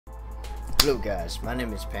Hello guys, my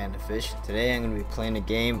name is PandaFish. Today I'm going to be playing a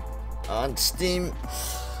game on Steam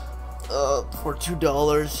for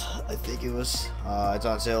 $2. I think it was. It's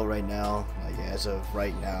on sale right now, like as of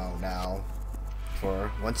right now for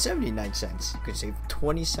 179 cents. You can save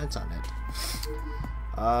 20 cents on it.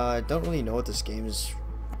 I don't really know what this game is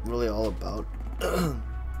really all about.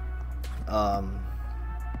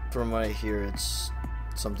 From what I hear, it's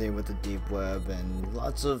something with the deep web and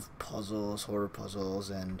lots of puzzles, horror puzzles,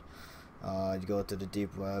 and you go to the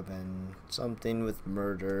deep web and something with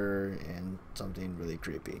murder and something really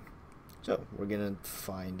creepy. So we're gonna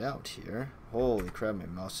find out here. Holy crap, my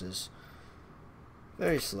mouse is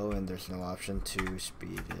very slow and there's no option to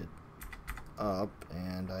speed it up,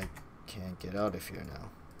 and I can't get out of here now.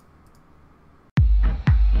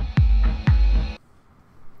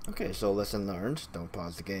 Okay, so lesson learned. Don't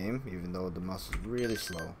pause the game, even though the mouse is really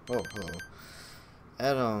slow. Oh, hello.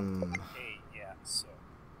 Adam. Hey, yeah, so,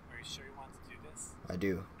 are you sure you want to do this? I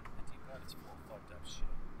do. I think that is full of fucked up shit.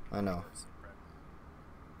 I know.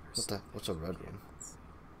 There's some red room. What's a red room?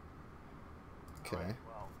 Okay. Alright,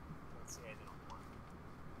 well, let's say I didn't want it.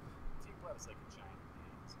 Deep web is like a giant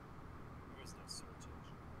maze. There is no search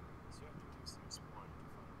engine, so you have to do some exploring to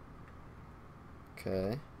find it.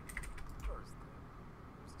 Okay. First,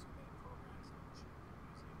 there's two main programs that you should be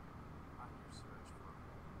using on your search for a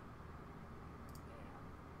web.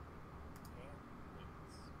 And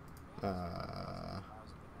links. Allows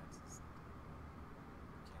you to access it.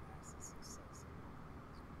 You can't access these sites anymore.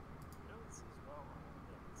 Notes as well are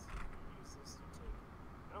links. You use this to take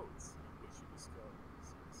notes on which you discover this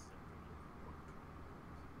is something you can work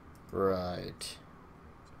towards. Right.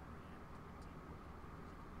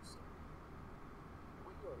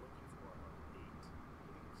 What you are looking for are 8 hidden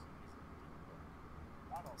keys in the deep web.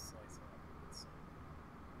 Not all sites have a hidden sign.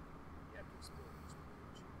 You have to explore each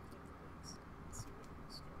page, click the links, and see what you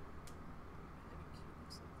discover. A hidden key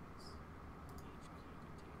looks like this. Each key contains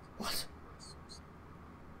a What? word associated.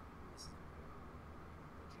 This is important.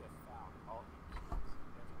 Once you have found all 8 keys,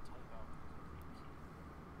 you have to type out the complete key.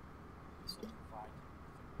 This will provide you with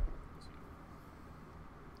a record too.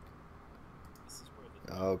 This is where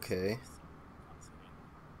the Okay. comes in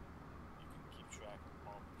handy. You can keep track of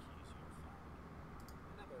all the keys you have found.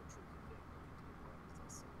 Another tricky thing with the deep web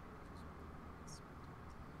is that some pages are limited with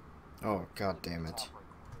subtitles. Oh, god damn Look it. at the top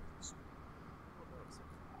right corner of your screen. You'll notice a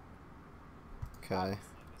cloud. Okay.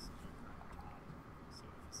 Obviously, this is your current time, so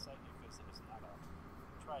if the site you visit is not up,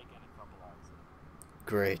 try again a couple hours later.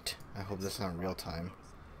 Great. I hope that's not real time.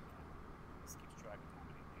 This keeps track of how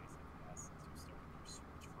many days have passed since you started your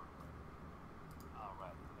search for a web.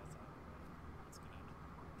 Alright, that's out of the way. Let's get into the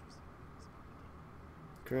more interesting things about the deep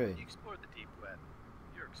web. Great. When you explore the deep web,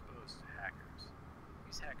 you're exposed to hackers.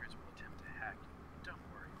 These hackers will attempt to hack you, but don't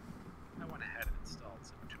worry. I went ahead and installed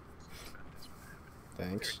some tools to prevent this from happening.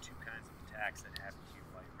 Thanks. There are two kinds of attacks that happen to you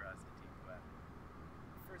while you browse the deep web.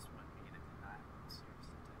 The first one being a denial of service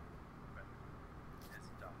attack, better known as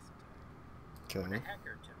a DOS attack. When a Okay.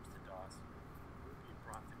 hacker attempts to DOS you, you'll be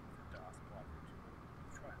prompted with a DOS blocker tool to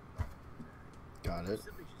try and block the attack. Got You it.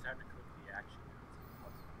 simply just have to click the action notes in the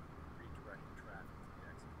puzzle and redirect the traffic to the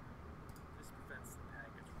exit. This prevents the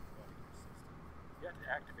package from flooding your system. You have to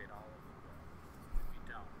activate all of them though. If you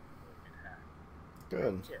don't, you will get hacked.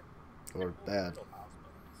 Good. Tip. Or Hold the bad. middle mouse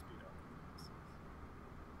button to speed up the process.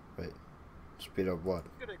 Wait. Speed up what?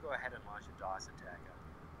 I'm gonna go ahead and launch a DOS attack on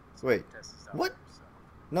you. So Wait. you can test this out What? for yourself.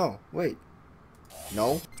 No. Wait.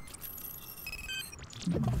 No.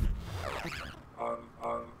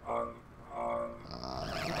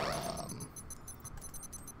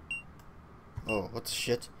 Oh, what the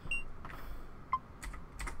shit?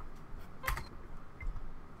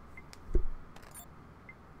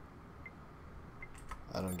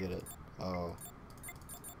 I don't get it. Oh.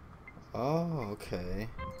 Oh, okay.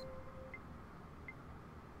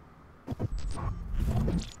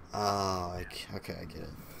 Oh, okay, I get it.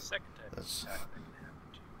 The second type That's- of attack that can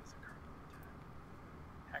happen to you is a kernel attack.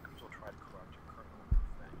 Hackers will try to corrupt your kernel and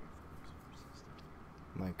prevent you from using your system.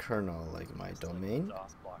 My kernel, like my Just like domain? the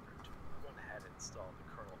DOS blocker tool, go ahead and install the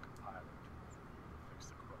kernel compiler tool for you to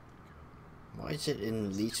fix the corrupted code. Why is it in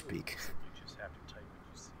This lead tool speak? will simply just have to type what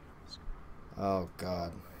you see on the screen. Oh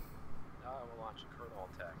god. Anyway, now I will launch a kernel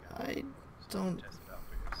attack on I you, so you don't. can test it out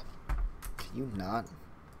for yourself. Can you not?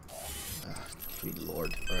 Sweet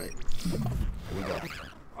lord. Alright. Here we go.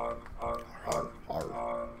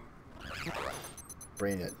 Arr.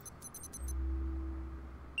 Brain it.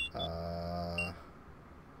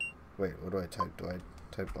 Wait, what do I type? Do I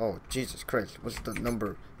type? Oh, Jesus Christ. What's the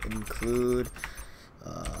number? Include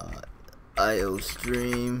IO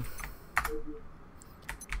stream.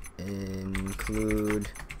 Include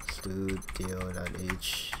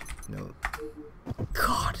studio.h. No.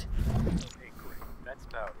 God. Okay, great. That's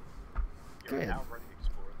about it. You're Good. now ready to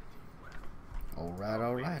explore the deep web.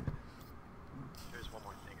 Alright. There's one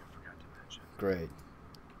more thing I forgot to mention. Great.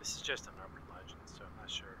 This is just an urban legend, so I'm not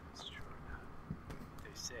sure if it's true or not.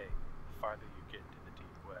 They say the farther you get into the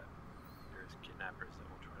deep web, there's kidnappers that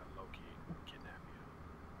will try to locate and kidnap you.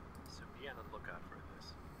 So be on the lookout for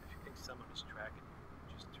this. If you think someone is tracking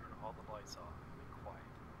you, just turn all the lights off and be quiet.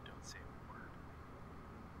 Don't say a word.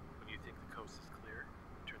 When you think the coast is clear,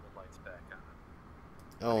 turn the lights back on.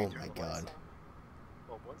 Oh my god.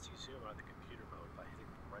 Well, once you zoom out of the computer mode by hitting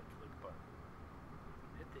the right click button,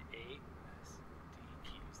 hit the A, S, D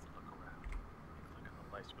keys to look around, and click on the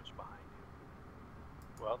light switch behind you.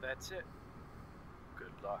 Well, that's it.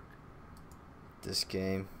 Good luck. This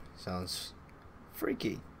game sounds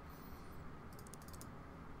freaky.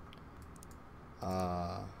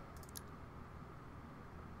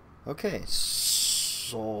 Okay,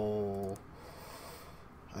 so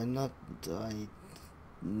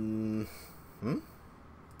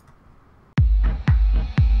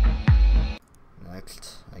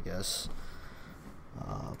next, I guess.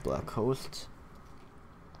 Black Host.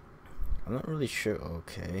 I'm not really sure.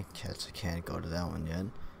 Okay, cats, I can't go to that one yet.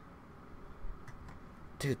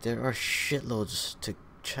 Dude, there are shitloads to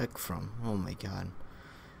check from. Oh my god.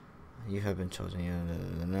 You have been chosen.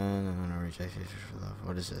 No, rejected for love.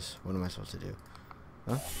 What is this? What am I supposed to do?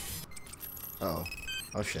 Huh? Oh.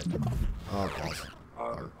 Oh shit. Oh balls.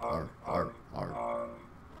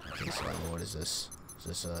 Okay, so what is this? Is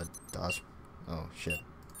this a DOS? Oh shit.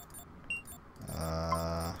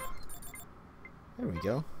 There we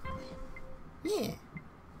go. Yeah.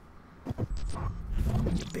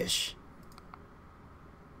 You bish.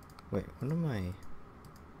 Wait, what am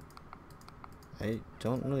I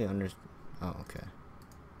don't really understand. Oh, okay.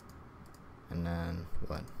 And then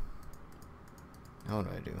what? Now what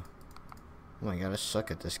do I do? Oh my god, I suck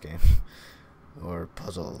at this game. Or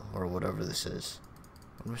puzzle, or whatever this is.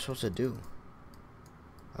 What am I supposed to do?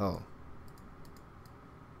 Oh.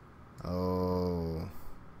 Oh.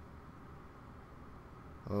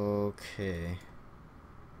 Okay.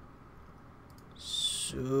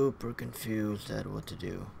 Super confused at what to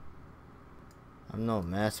do. I'm no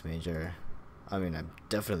math major. I mean, I'm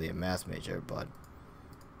definitely a math major, but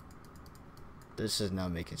this is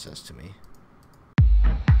not making sense to me.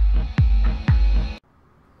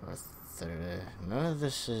 None of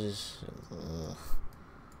this is...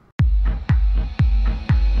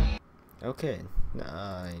 Okay.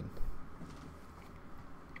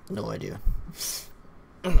 No idea.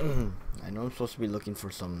 I know I'm supposed to be looking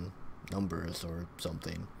for some numbers or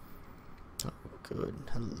something. Oh, good.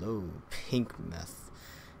 Hello. Pink meth.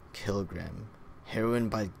 Kilogram. Heroin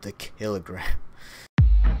by the kilogram.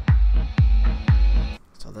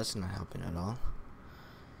 So that's not helping at all.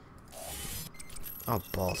 Oh,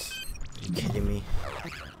 balls. Are you kidding me?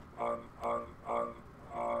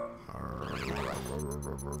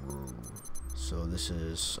 So this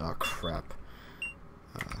is... oh, crap.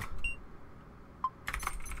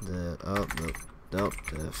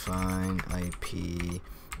 Define IP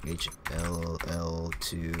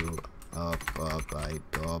HLL2 up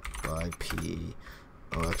IP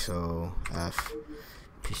OXO F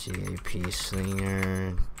PCAP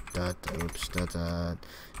slinger dot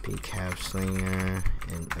pcap slinger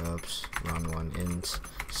int oops wrong one int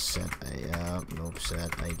set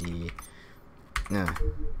set ID. Nah.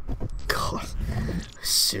 God,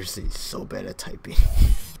 seriously, so bad at typing.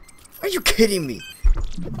 Are you kidding me?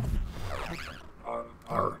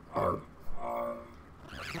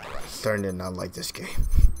 Starting to not like this game.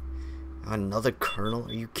 Another kernel?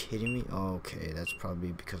 Are you kidding me? Oh, okay, that's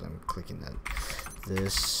probably because I'm clicking that.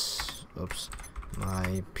 This, oops,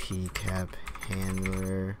 my pcap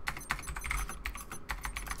handler.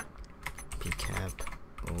 Pcap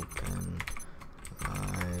open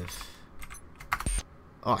live.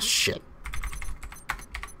 Oh shit.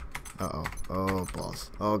 Uh-oh. Oh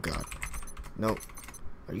balls. Oh god. Nope.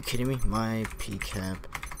 Are you kidding me? My pcap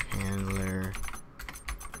handler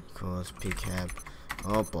equals pcap.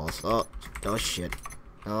 Oh balls. Oh shit.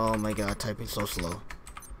 Oh my god, typing so slow.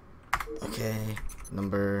 Okay.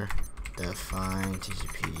 Number define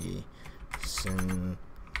TCP sim.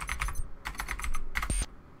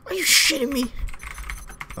 Are you shitting me?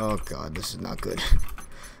 Oh god, this is not good.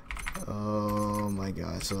 Oh my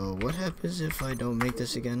god. So what happens if I don't make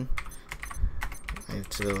this again? I have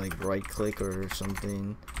to like right click or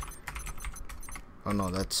something. Oh no,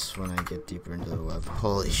 that's when I get deeper into the web.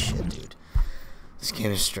 Holy shit, dude. This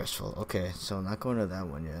game is stressful. Okay, so not going to that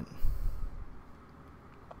one yet.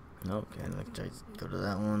 Nope, okay, let's go to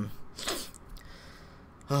that one.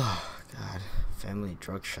 Oh God, family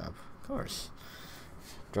drug shop. Of course,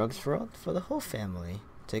 drugs for the whole family.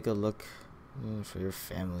 Take a look for your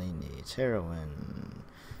family needs. Heroin,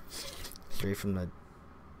 straight from the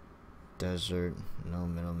desert, no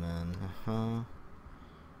middleman.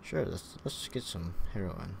 Sure, let's get some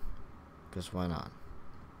heroin. Cause why not?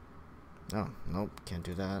 Oh, nope, can't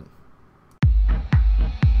do that.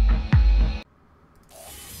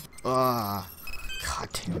 Ah, God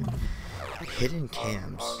damn it. Hidden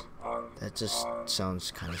cams. That just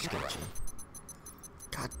sounds kind of sketchy.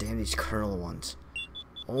 God damn these kernel ones.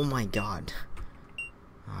 Oh my god.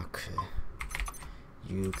 Okay.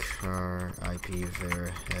 UCAR IP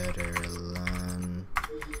var header lan.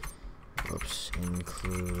 Oops.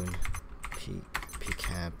 Include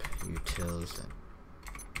pcap utils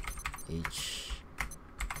each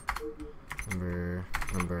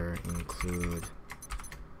number include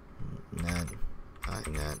net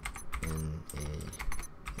inet in a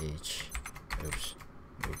h. Oops.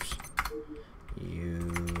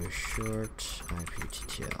 U short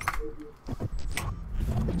IPTTL.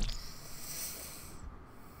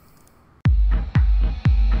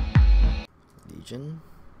 Legion.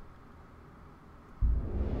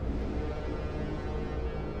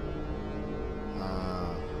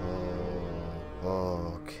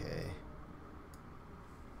 Okay.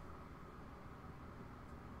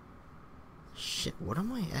 Shit, what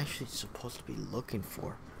am I actually supposed to be looking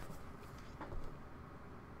for?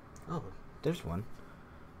 Oh, there's one.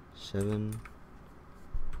 7B.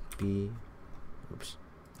 Oops.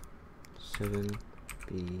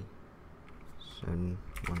 7B.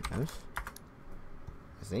 71F.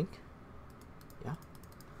 I think. Yeah.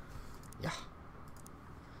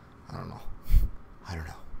 I don't know.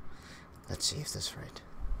 Let's see if that's right.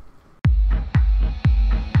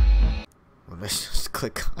 What did I just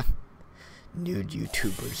click on? Nude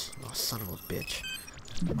YouTubers. Oh, son of a bitch.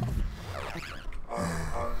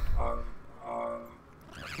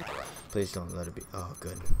 Please don't let it be. Oh,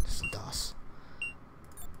 good. This is DOS.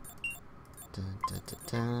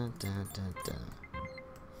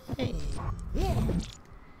 Hey. Yeah.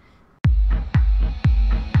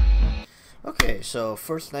 Okay, so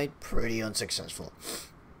first night pretty unsuccessful.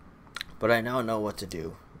 But I now know what to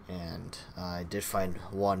do. And I did find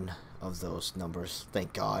one of those numbers,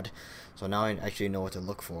 thank God. So now I actually know what to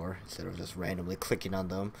look for instead of just randomly clicking on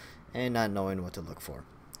them and not knowing what to look for.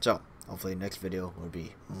 So hopefully next video will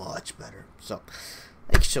be much better. So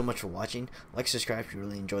thank you so much for watching. Like, subscribe if you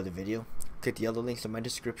really enjoyed the video. Click the other links in my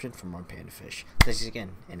description for more Panda Fish. Thanks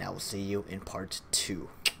again, and I will see you in part 2.